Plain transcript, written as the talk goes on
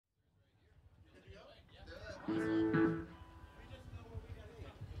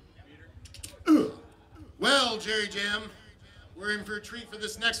Well, Jerry Jam, we're in for a treat for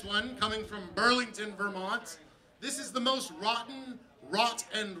this next one, coming from Burlington, Vermont. This is the most rotten, rot,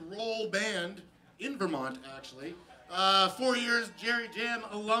 and roll band in Vermont, actually. 4 years Jerry Jam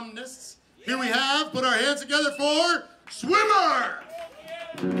alumnus. Here we have, put our hands together for Swimmer!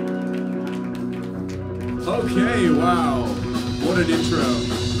 Okay, wow. What an intro.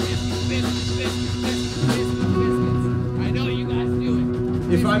 I know you guys do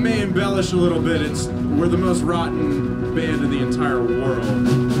it. If I may embellish a little bit, we're the most rotten band in the entire world.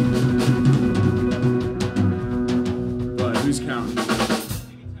 But who's counting?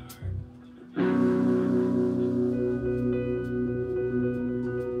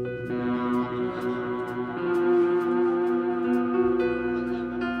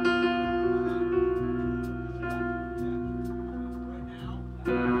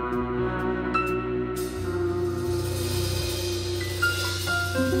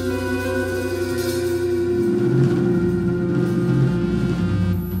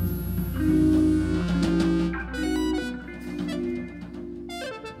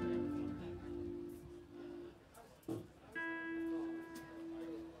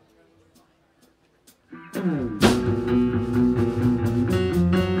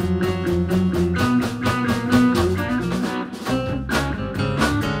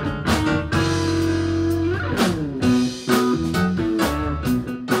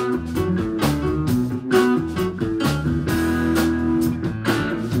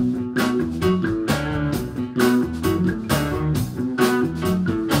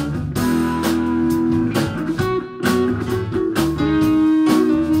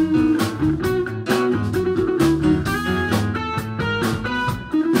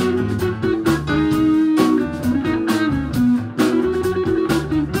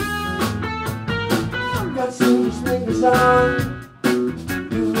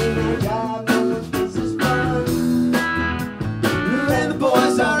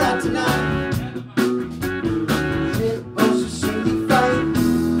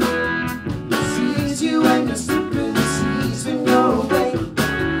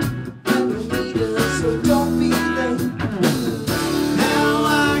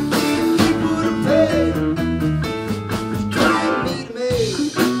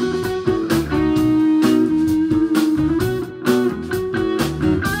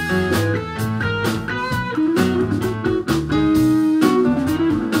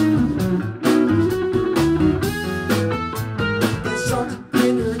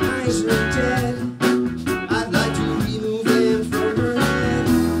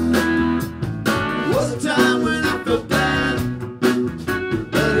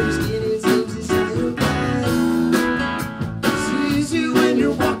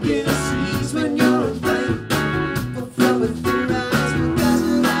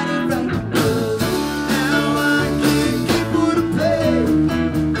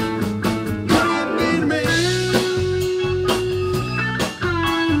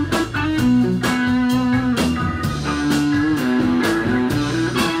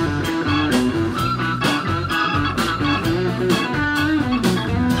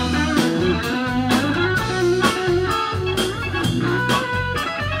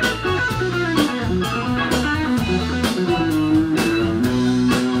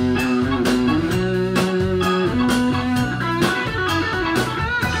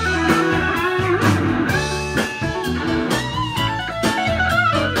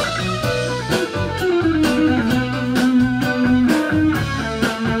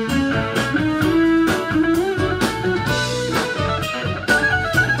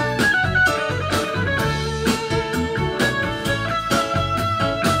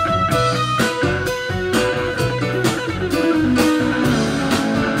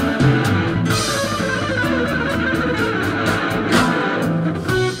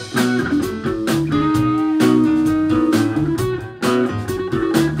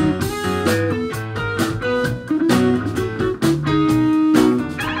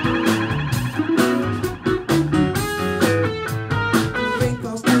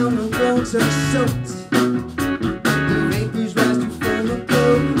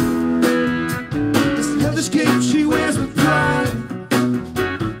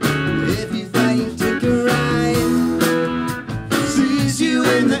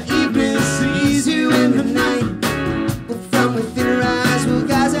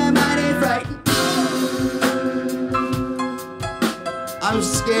 I'm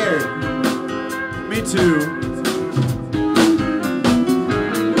scared. Me too.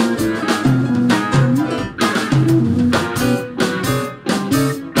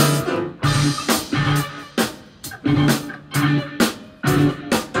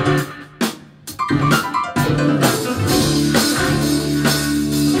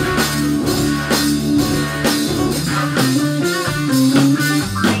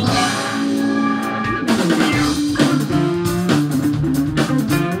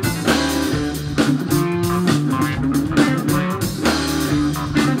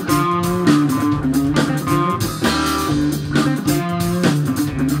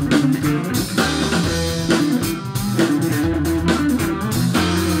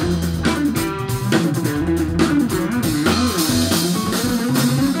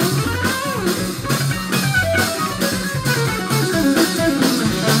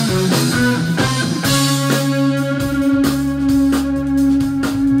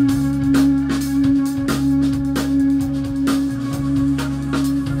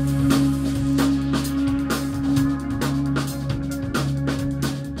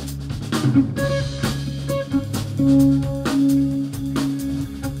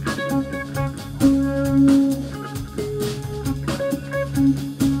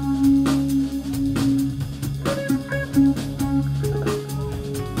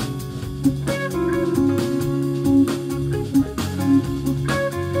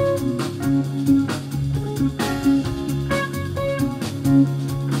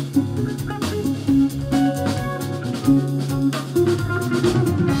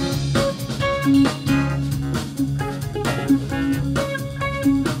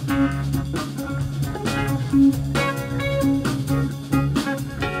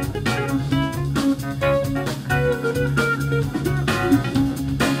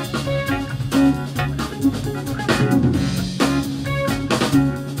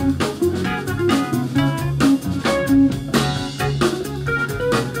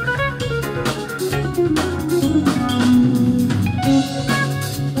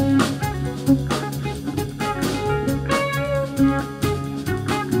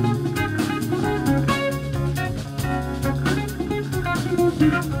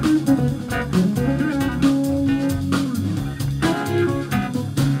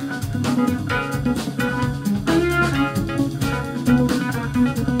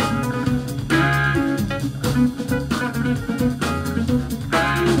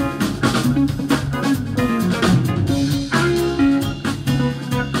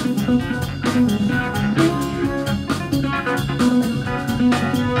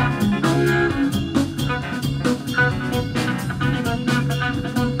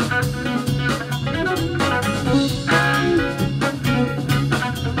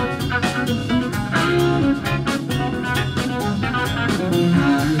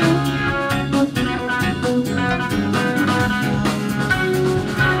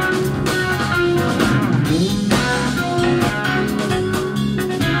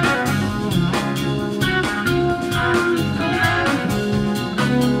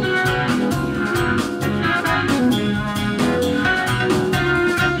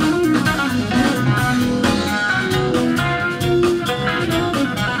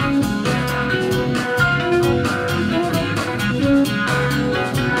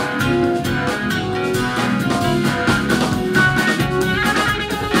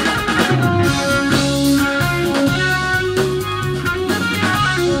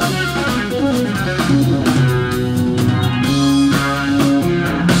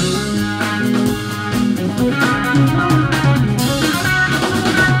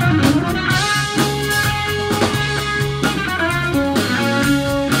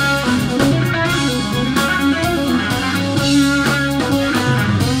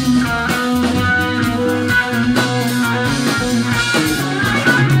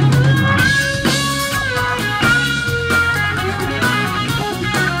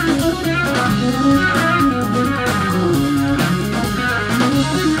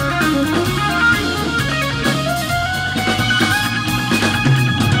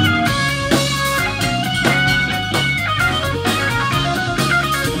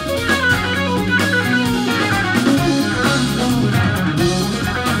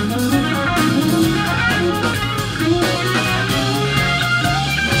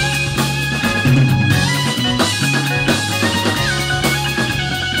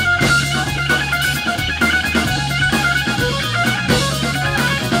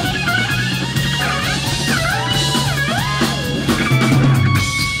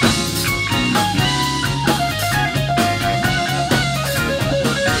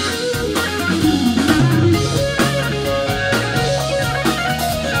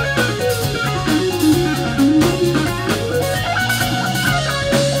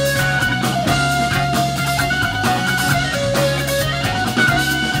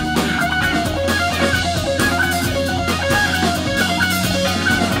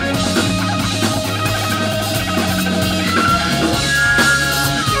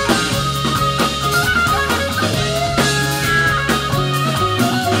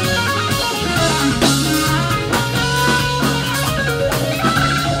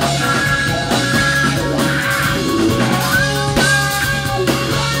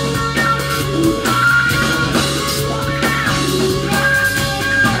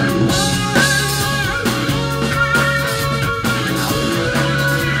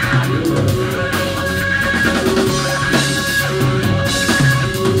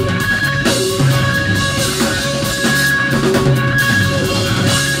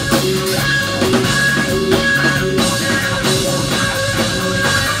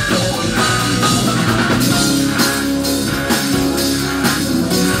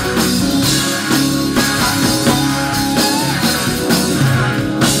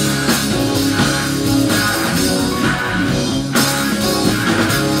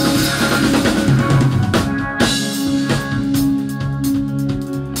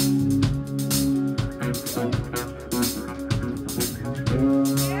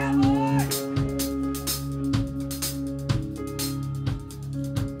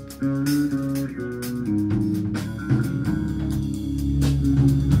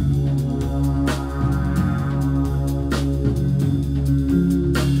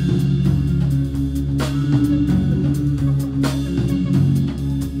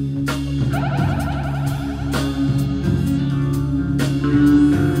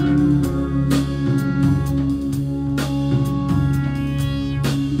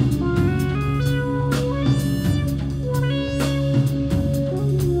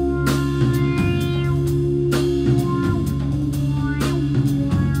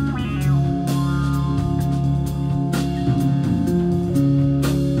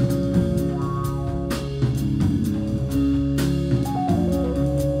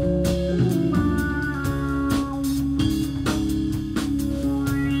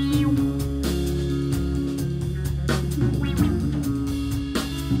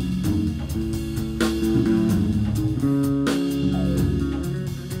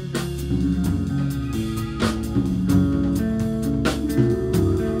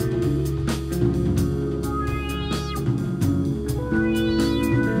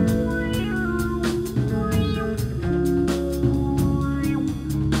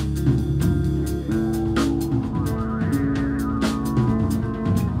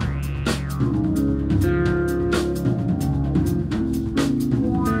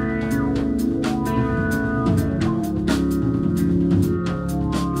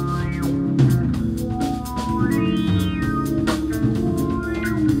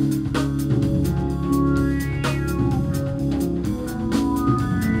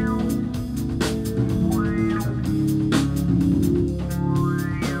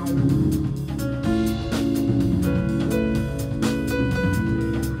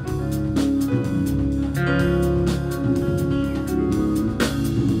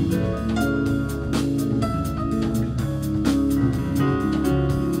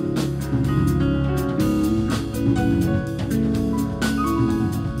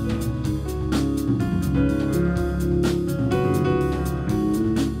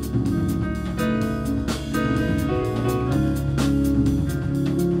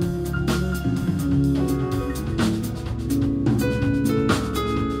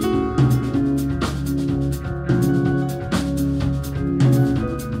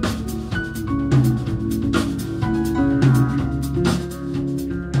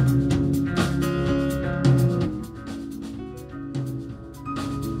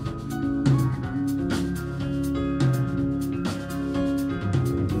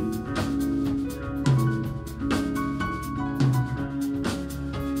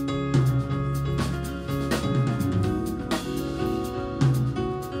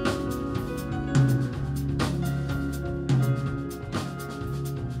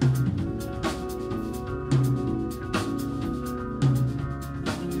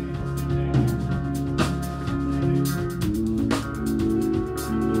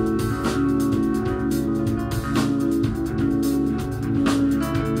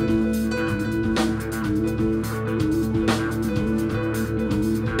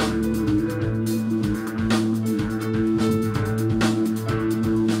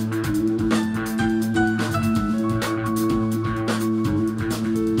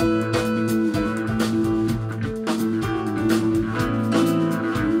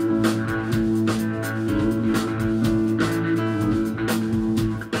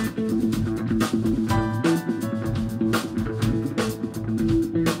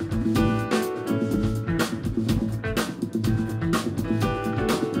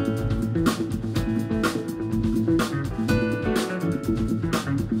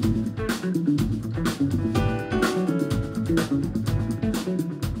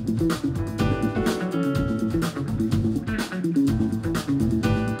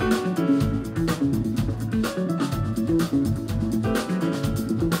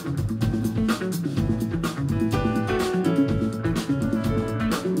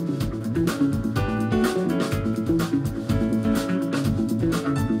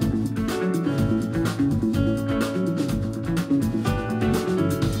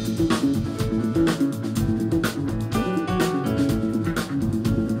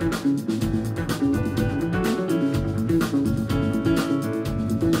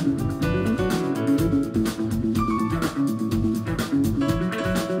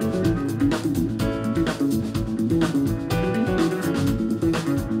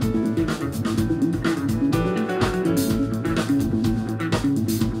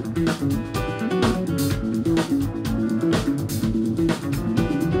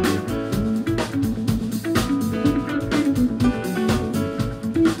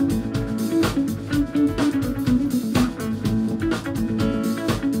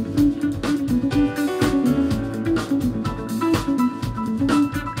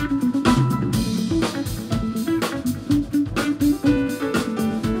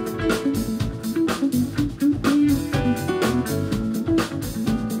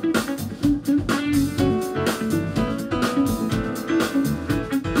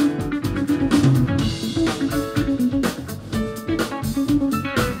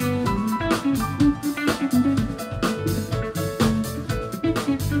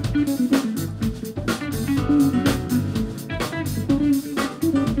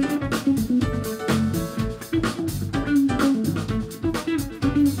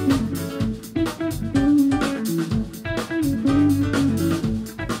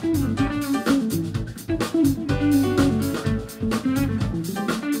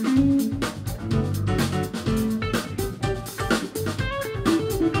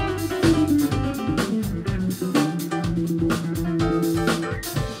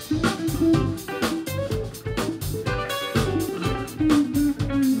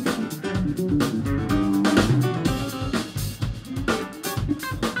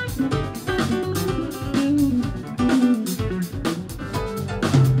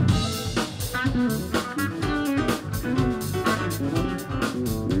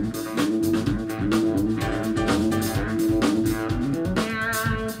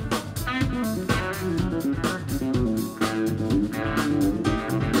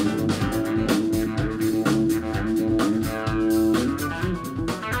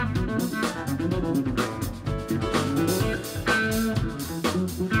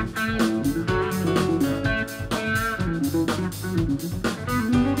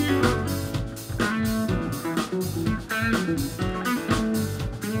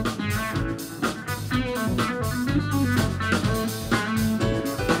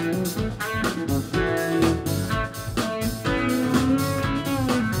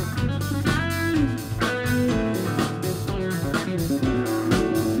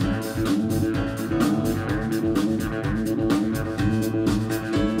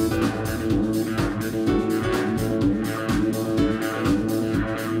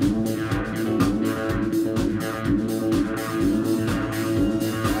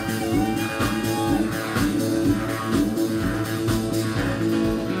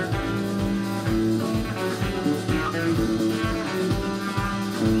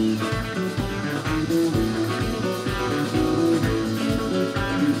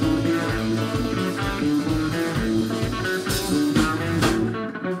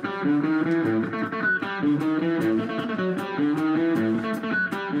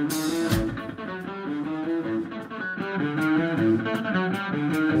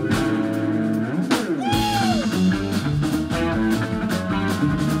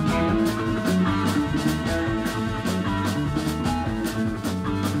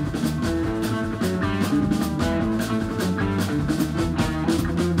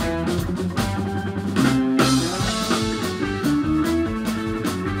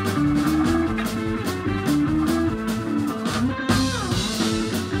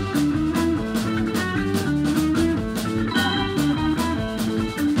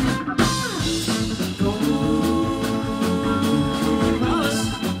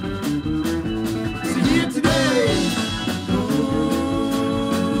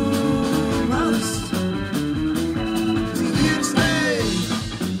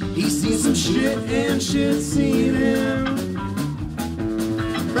 and shit seen him.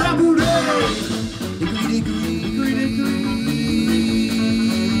 Raboulet, greedy.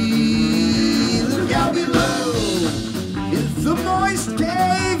 Look out below. It's the moist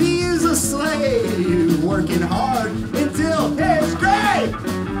cave. He is a slave, working hard until his grave.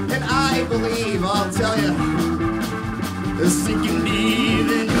 And I believe, I'll tell you, the sinking deep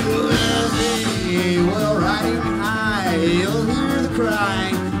into everything. Well, riding high, you'll hear the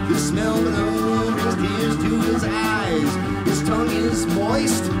cry. The smell alone just tears to his eyes. His tongue is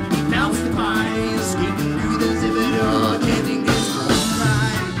moist, he melts the pie, skipping through the zipper door, catching his own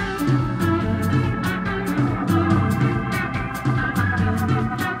cry.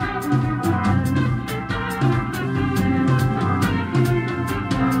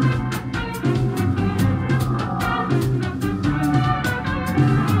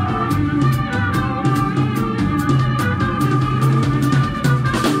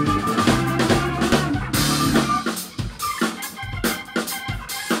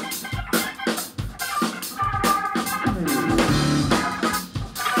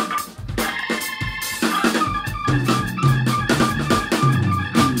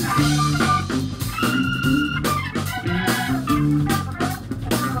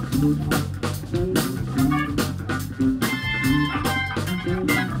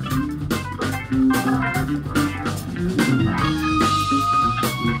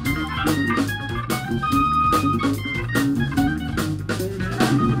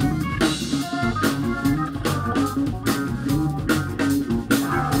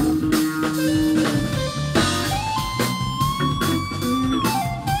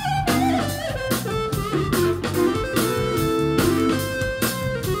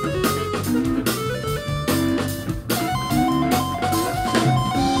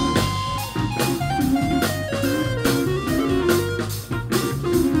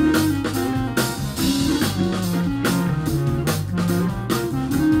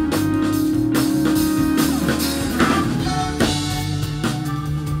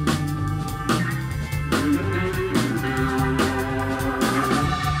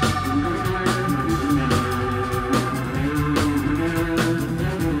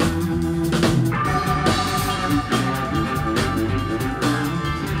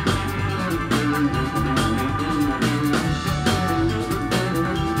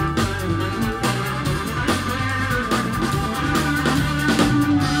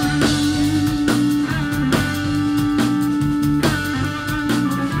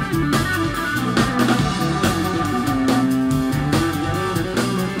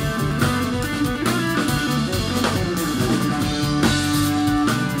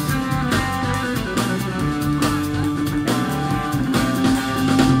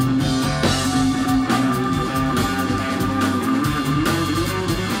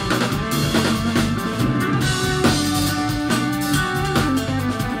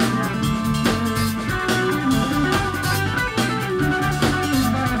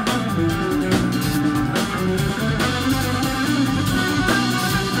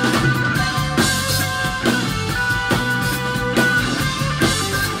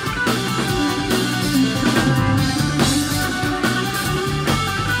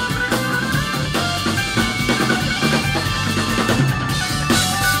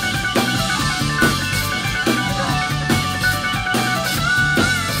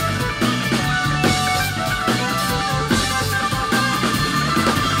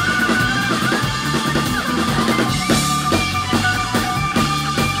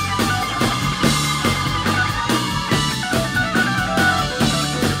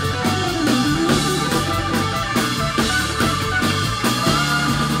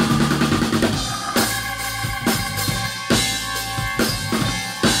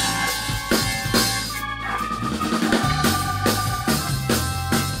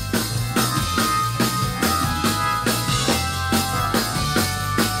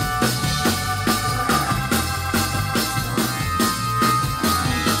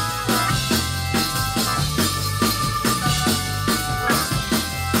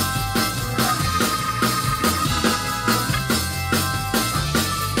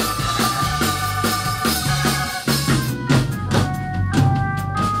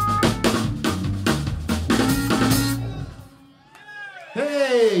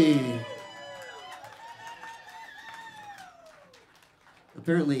 Jerry!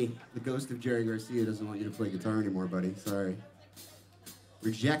 Apparently, the ghost of Jerry Garcia doesn't want you to play guitar anymore, buddy. Sorry.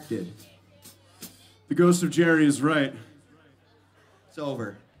 Rejected. The ghost of Jerry is right. It's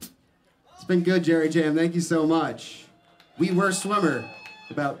over. It's been good, Jerry Jam. Thank you so much. We were Swimmer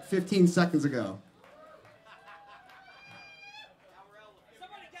about 15 seconds ago.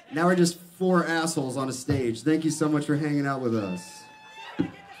 Now we're just four assholes on a stage. Thank you so much for hanging out with us.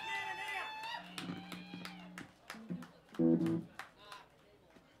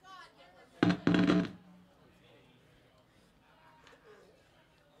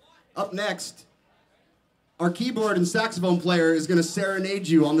 Up next, our keyboard and saxophone player is going to serenade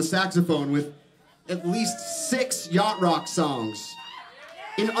you on the saxophone with at least 6 yacht rock songs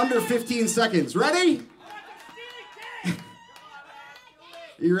in under 15 seconds. Ready?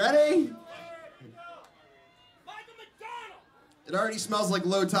 You ready? It already smells like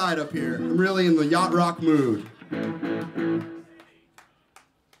low tide up here. I'm really in the yacht rock mood.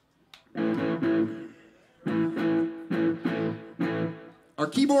 Our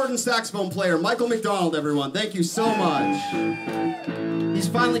keyboard and saxophone player, Michael McDonald, everyone. Thank you so much. He's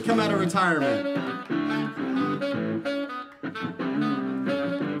finally come out of retirement.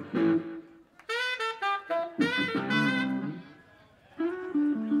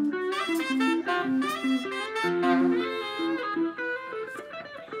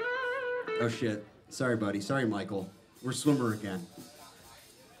 Oh shit. Sorry, buddy. Sorry, Michael. We're Swimmer again.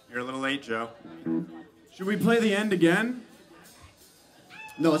 You're a little late, Joe. Should we play the end again?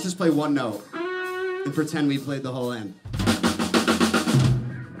 No, let's just play one note and pretend we played the whole end.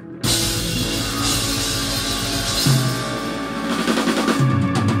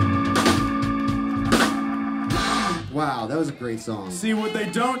 Wow, that was a great song. See, what they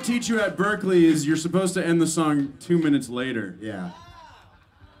don't teach you at Berkeley is you're supposed to end the song 2 minutes later. Yeah.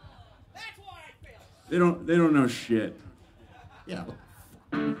 They don't know shit. Yeah.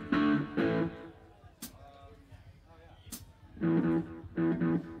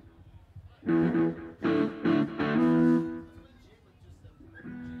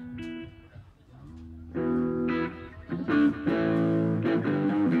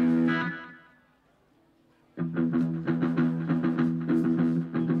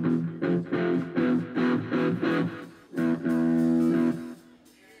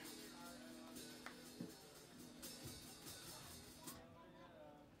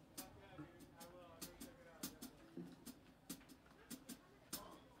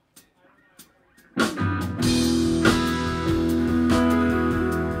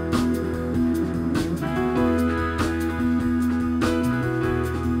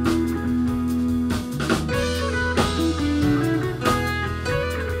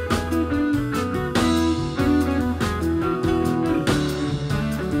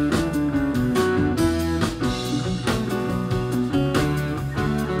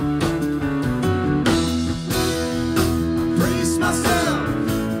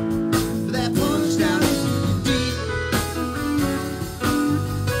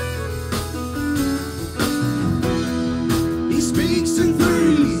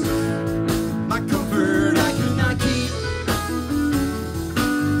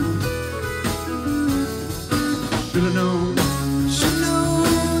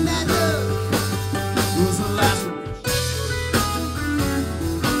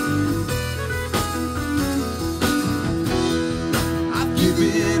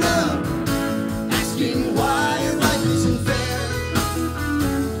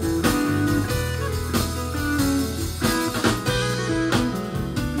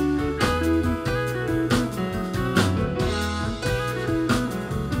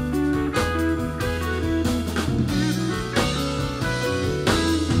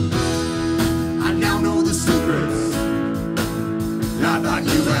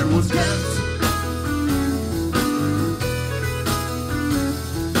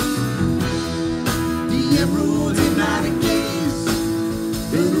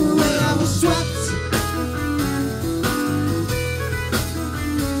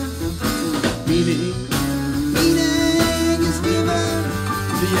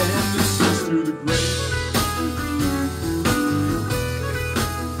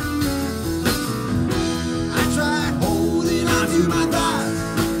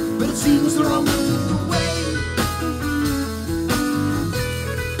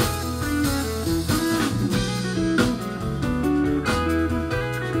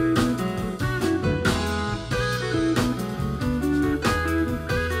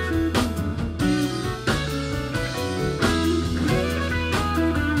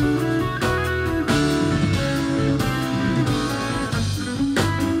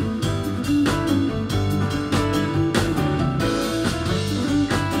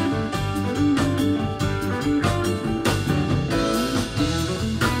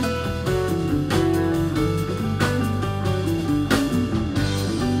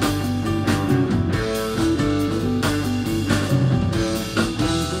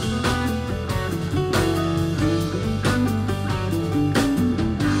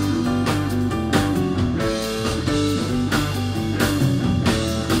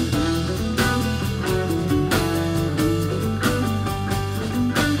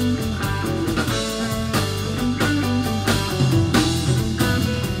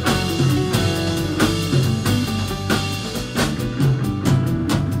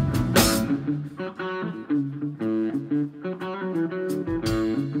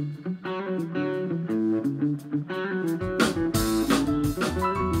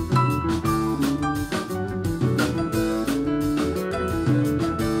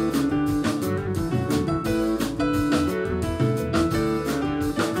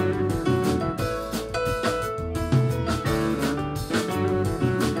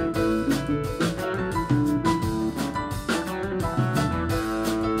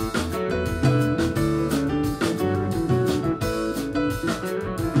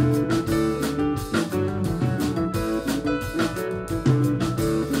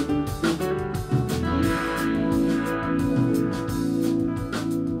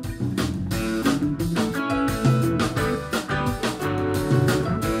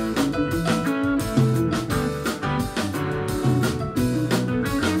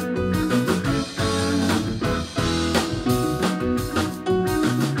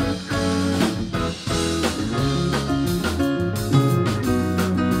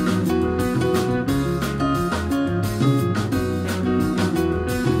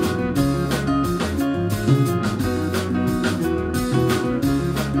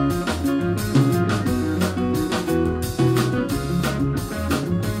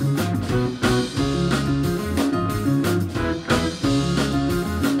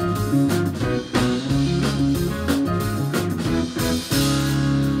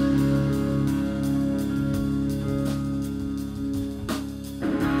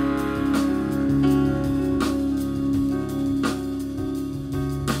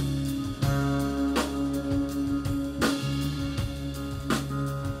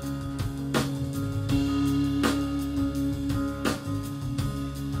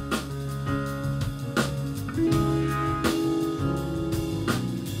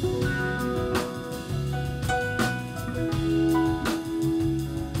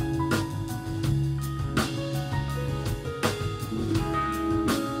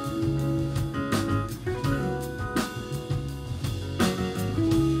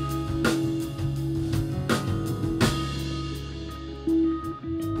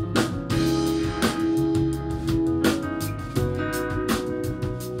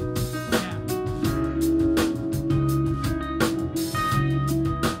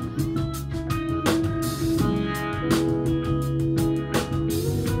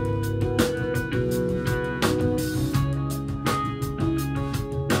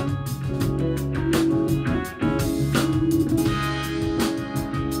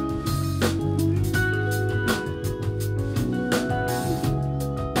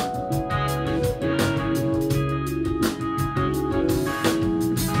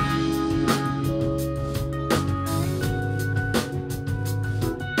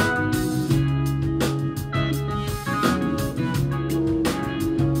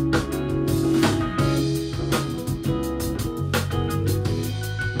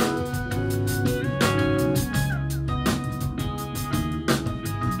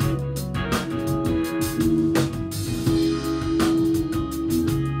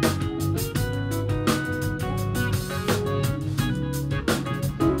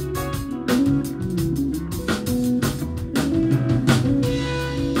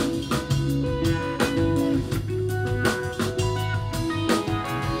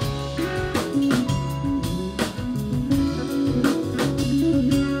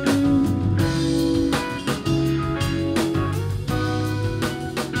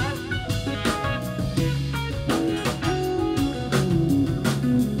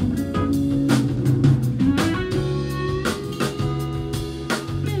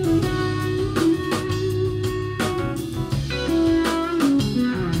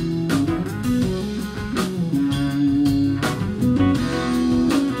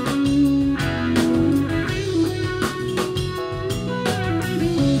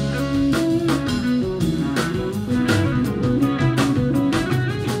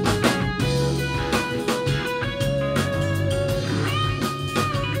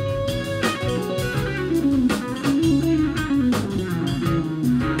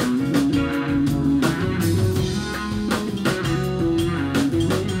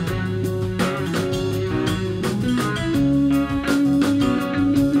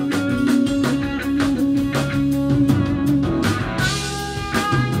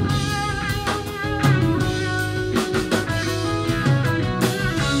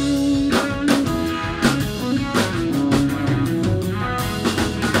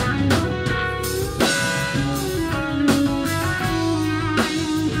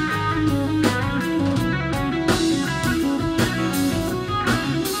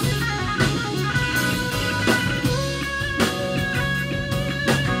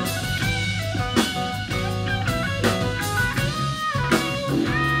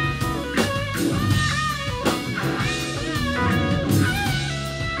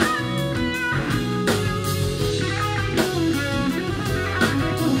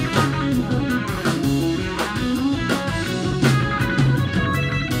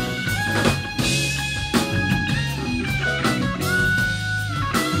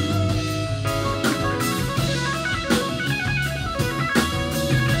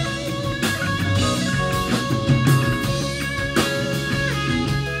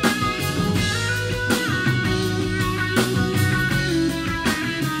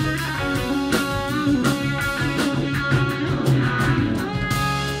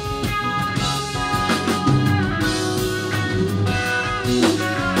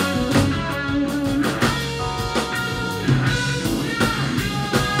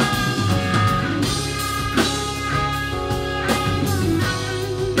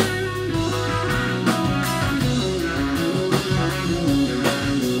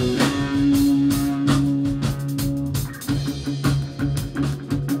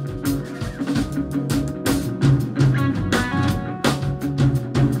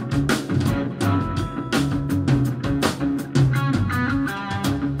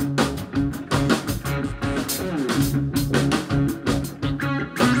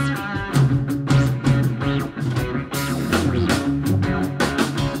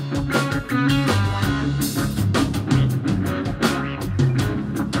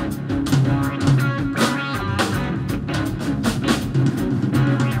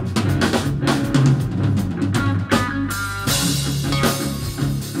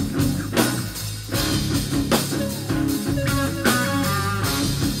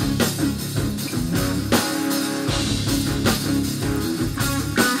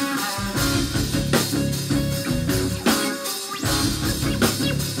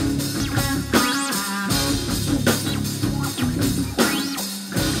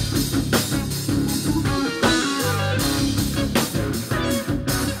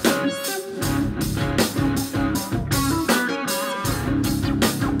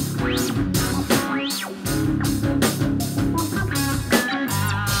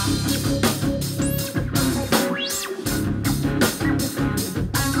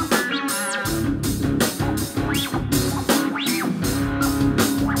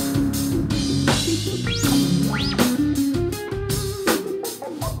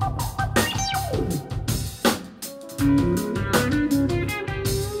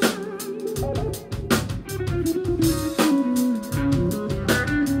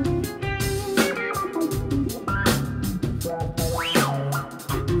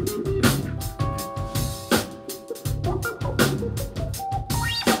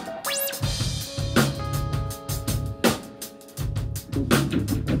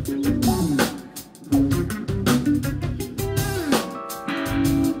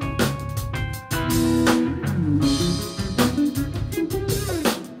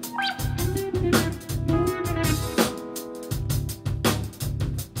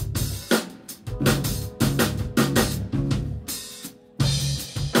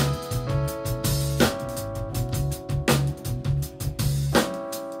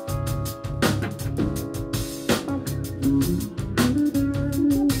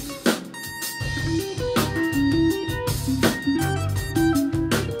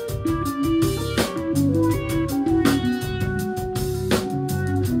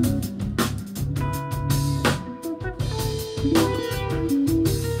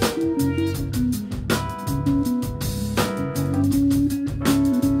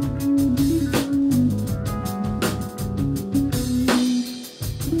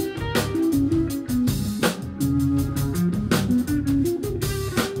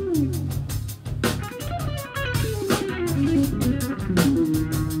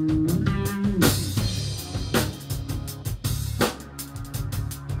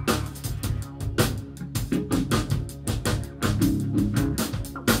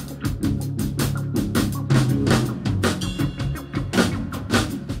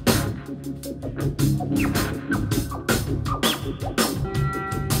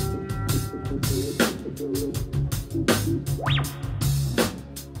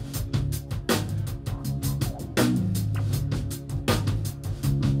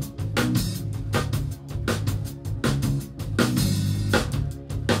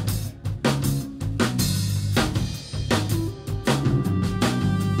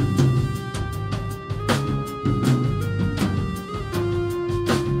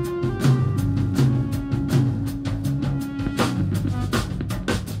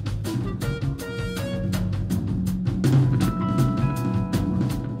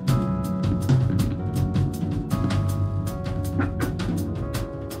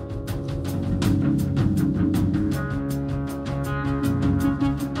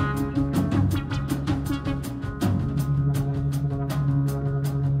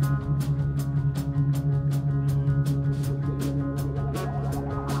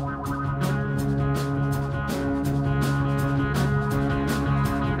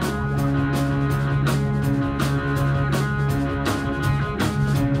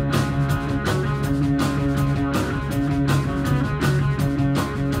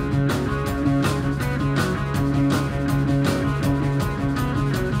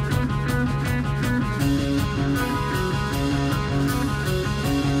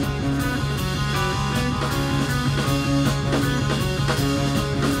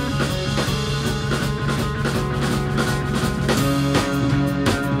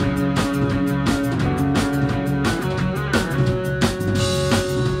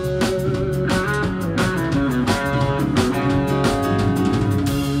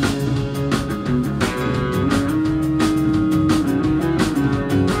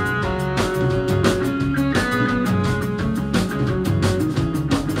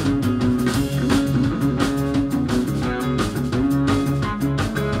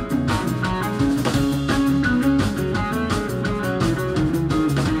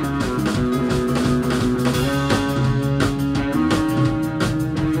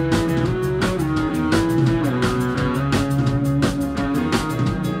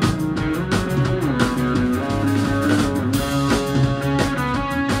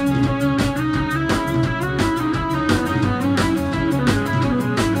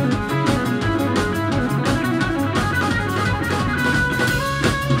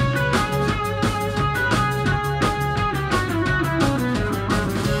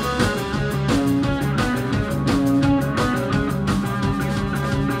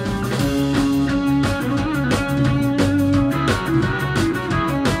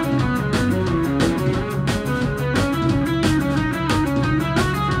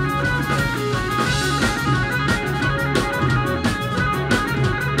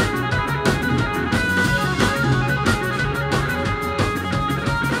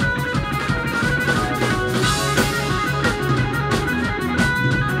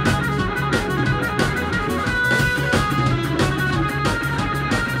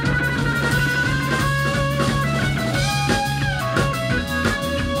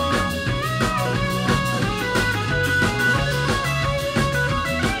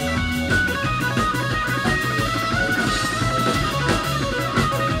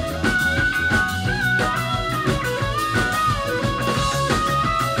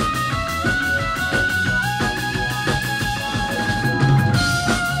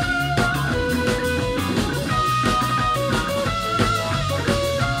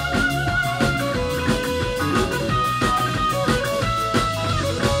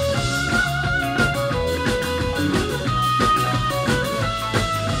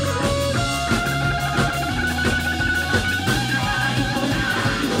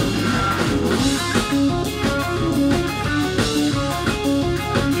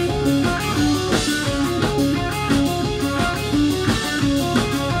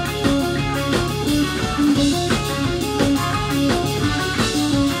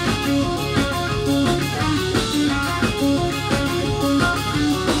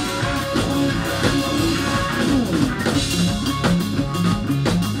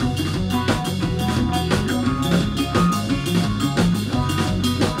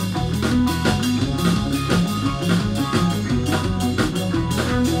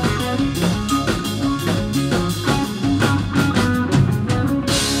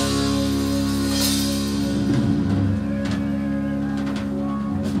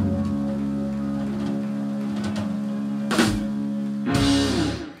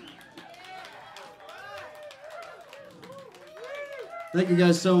 Thank you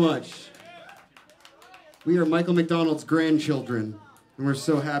guys so much. We are Michael McDonald's grandchildren, and we're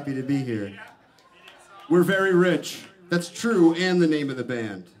so happy to be here. We're very rich. That's true, and the name of the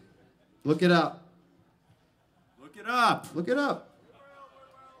band. Look it up. Look it up. Look it up.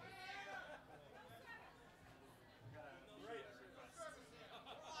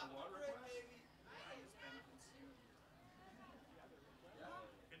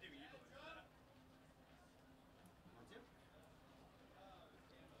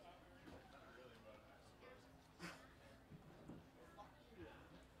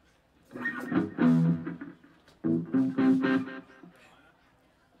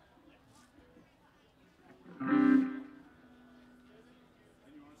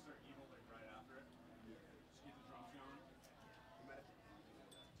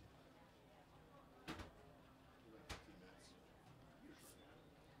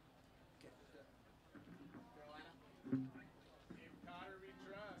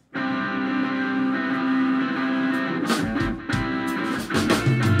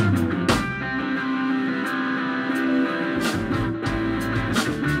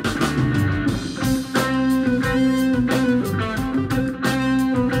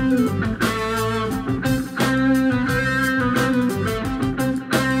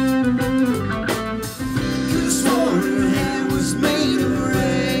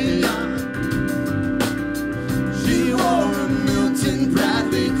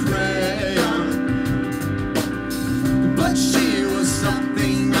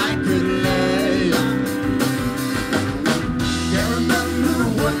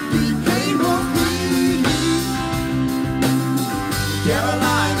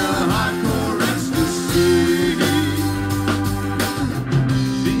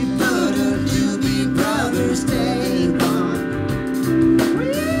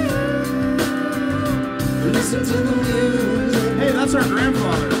 Hey, that's our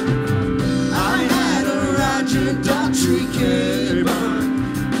grandfather. I had a Roger Daltrey cable.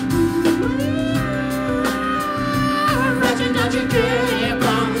 Roger Daltrey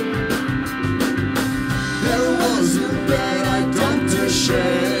cable. There was a bed I dumped a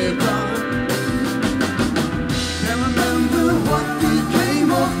shape on. Can't remember what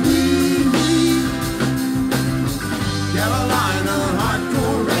became of me. Carolina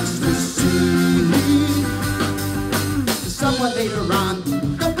hardcore ecstasy. Somewhat later on,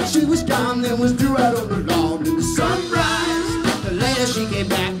 but she was gone, then was due out on the lawn in the sunrise. Then later she came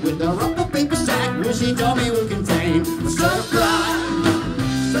back with a rubber paper sack, which she told me would contain a surprise.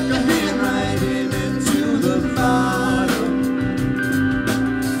 Stuck her hand right into the bottle.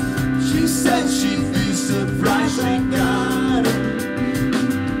 She said she'd be surprised I got it.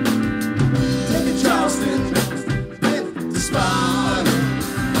 Take a Charleston with the spot.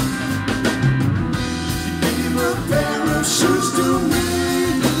 A pair of shoes to me.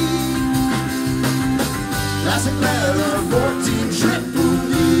 Classic leather 14 triple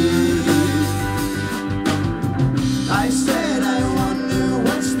E. I said I wonder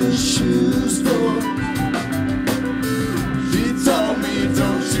what's the shoes for. She told me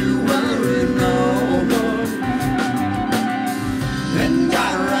don't you worry no more. And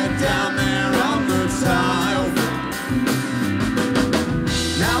got right down there on the tile.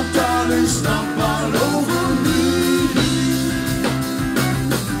 Now darling stomp all over.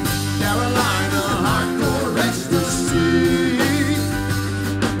 Carolina hardcore ecstasy.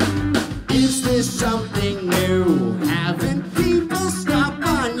 Is this something new? Having people stop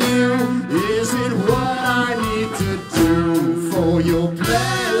on you? Is it what I need to do for your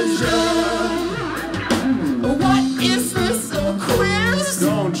pleasure? What is this, a quiz?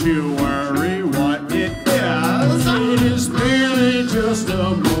 Don't you worry what it is. It is merely just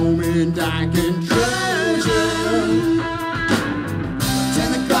a moment I can treasure.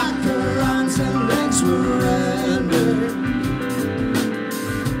 10 o'clock, her arms and legs were rendered.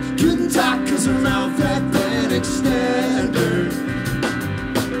 Couldn't talk cause her mouth had been extended.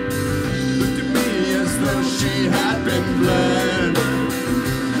 Looked at me as though she had been blended.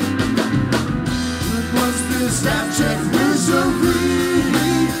 What was this abject misery?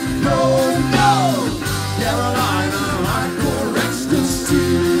 No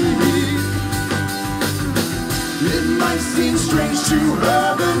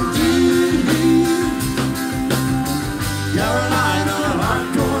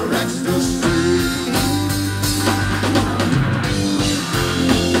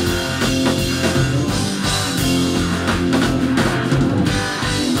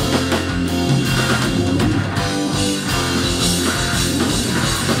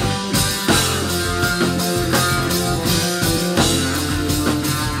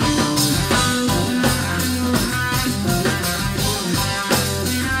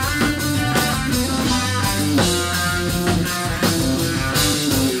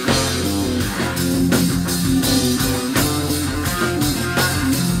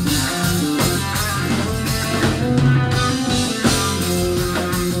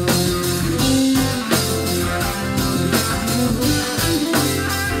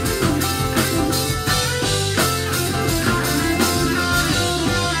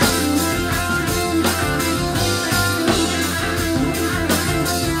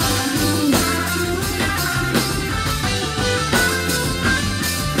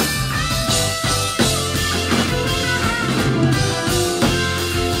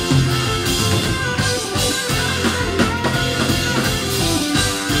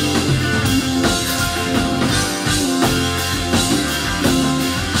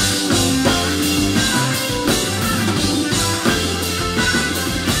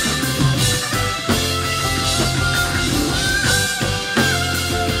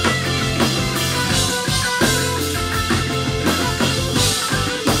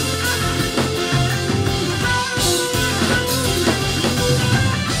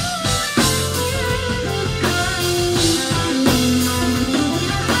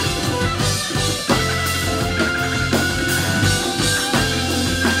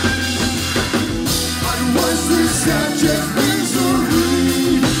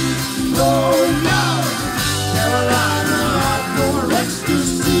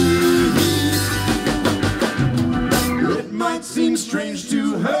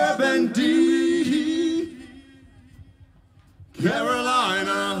Burgundy,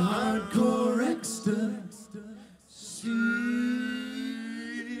 Carolina, hardcore ecstasy.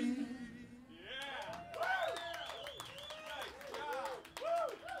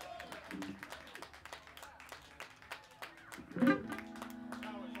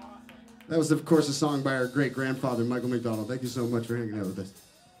 That was, of course, a song by our great-grandfather, Michael McDonald. Thank you so much for hanging out with us.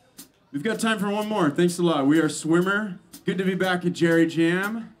 We've got time for one more. Thanks a lot. We are Swimmer. Good to be back at Jerry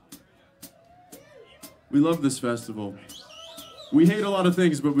Jam. We love this festival. We hate a lot of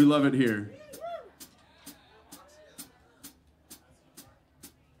things, but we love it here.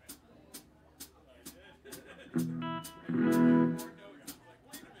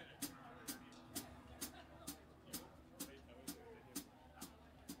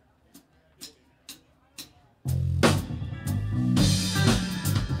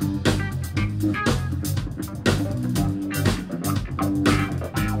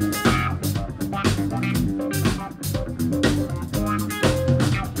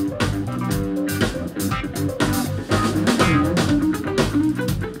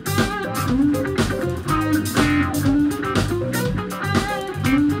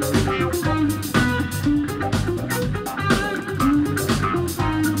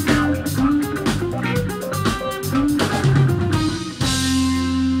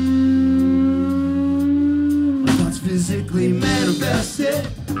 Physically manifested.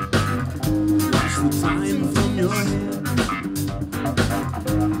 Watch the time from your head.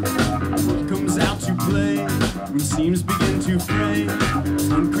 What comes out to play when seams begin to fray?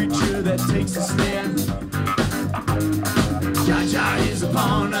 One creature that takes a stand. Jaja is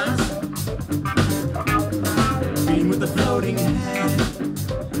upon us. Being with the floating head.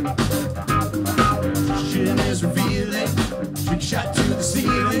 Vision is revealing. Trick shot to the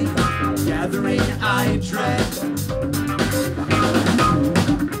ceiling. Gathering eye dread.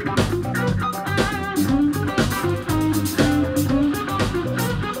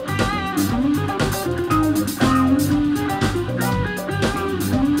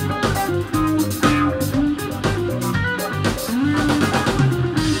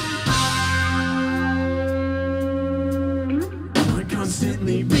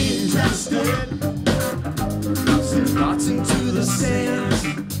 Constantly being tested. Send thoughts into the sand.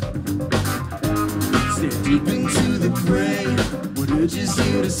 Stare deep into the gray. What urges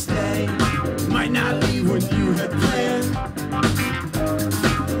you to stay? Might not leave when you had planned.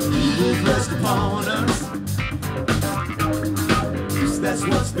 Evil pressed upon us. Yes, that's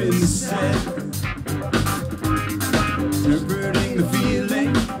what's been said. Interpreting the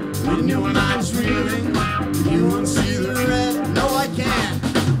feeling when your mind's reeling. You won't see the red. No, I can't.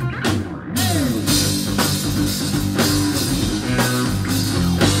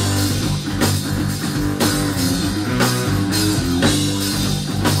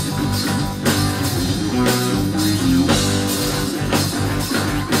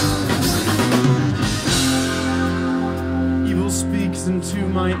 Evil speaks into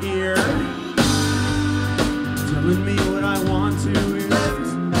my ear, telling me what I want to hear.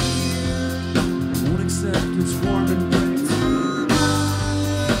 Won't accept its warm embrace.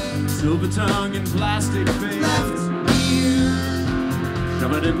 Silver tongue and plastic face.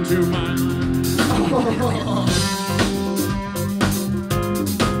 Shove it into my life.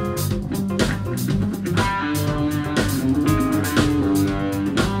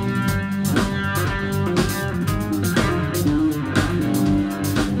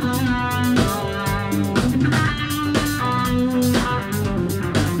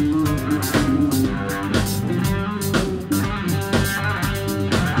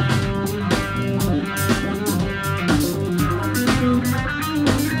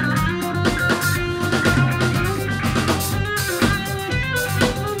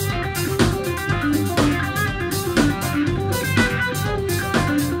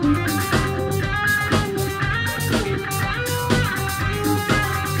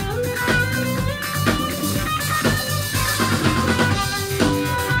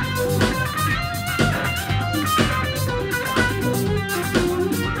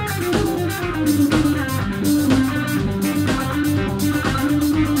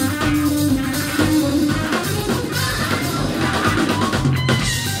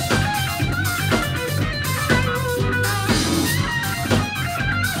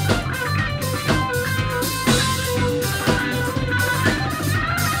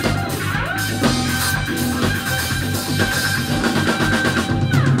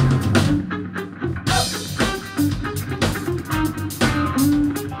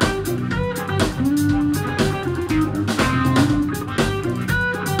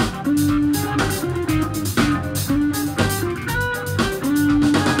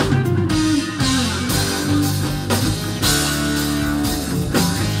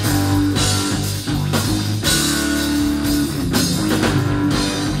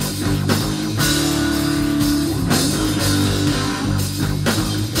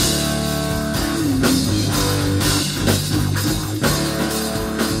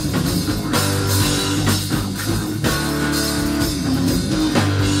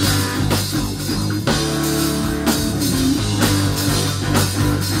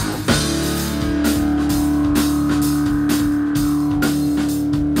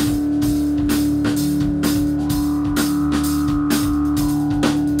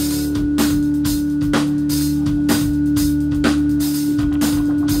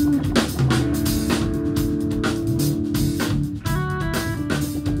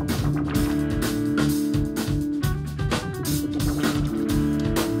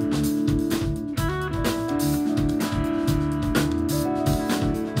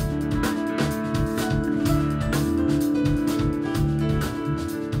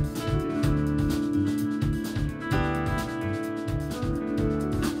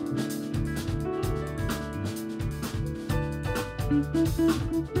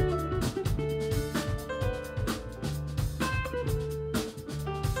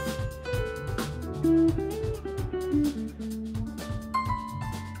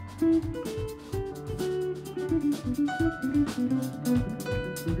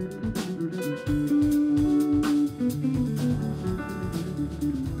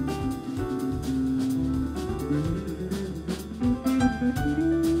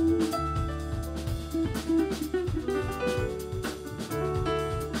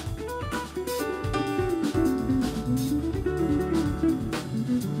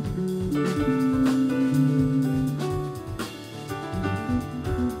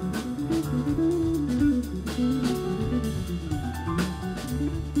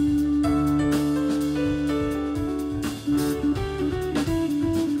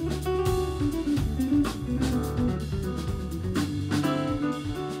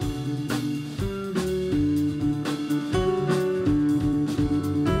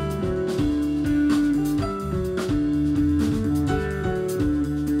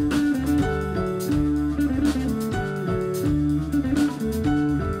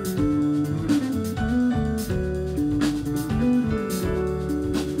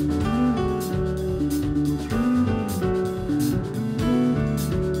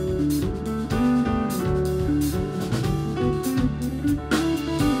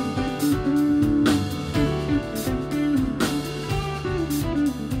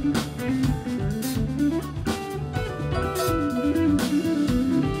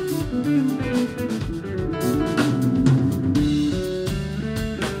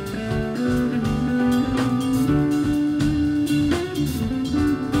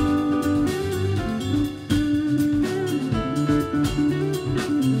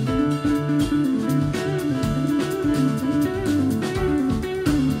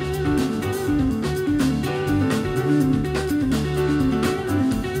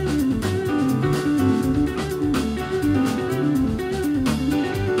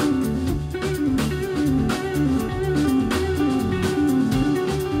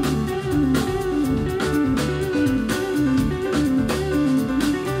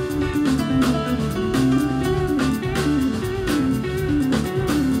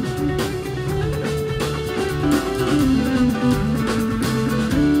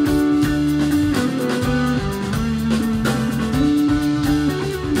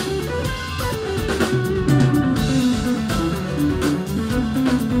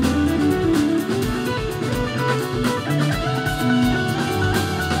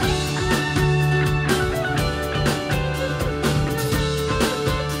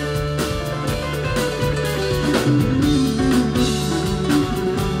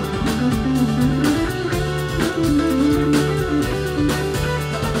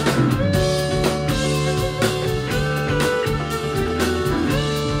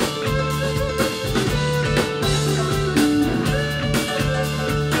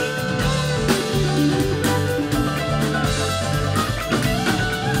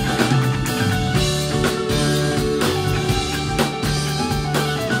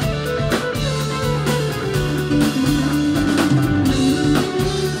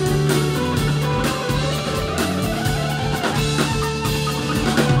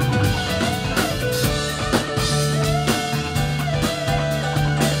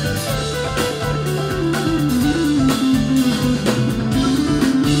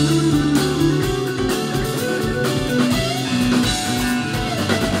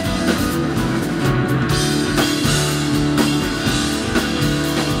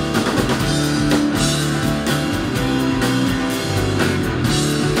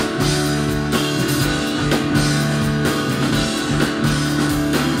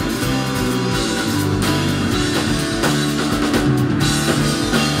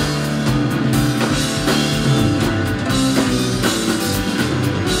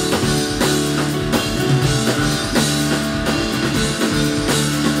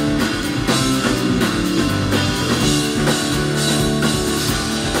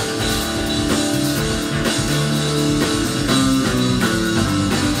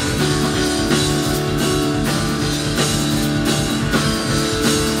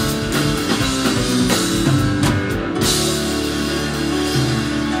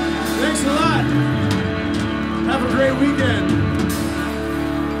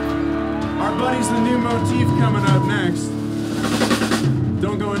 buddy's The New Motif coming up next.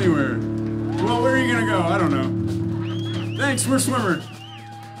 Don't go anywhere. Well, where are you gonna go? I don't know. Thanks, we're Swimmer.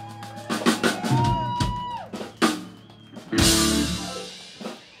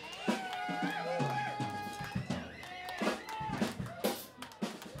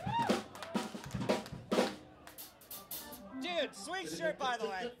 Dude. Dude, sweet shirt, by the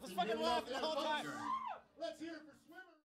way. I was fucking laughing the whole time. Let's hear it for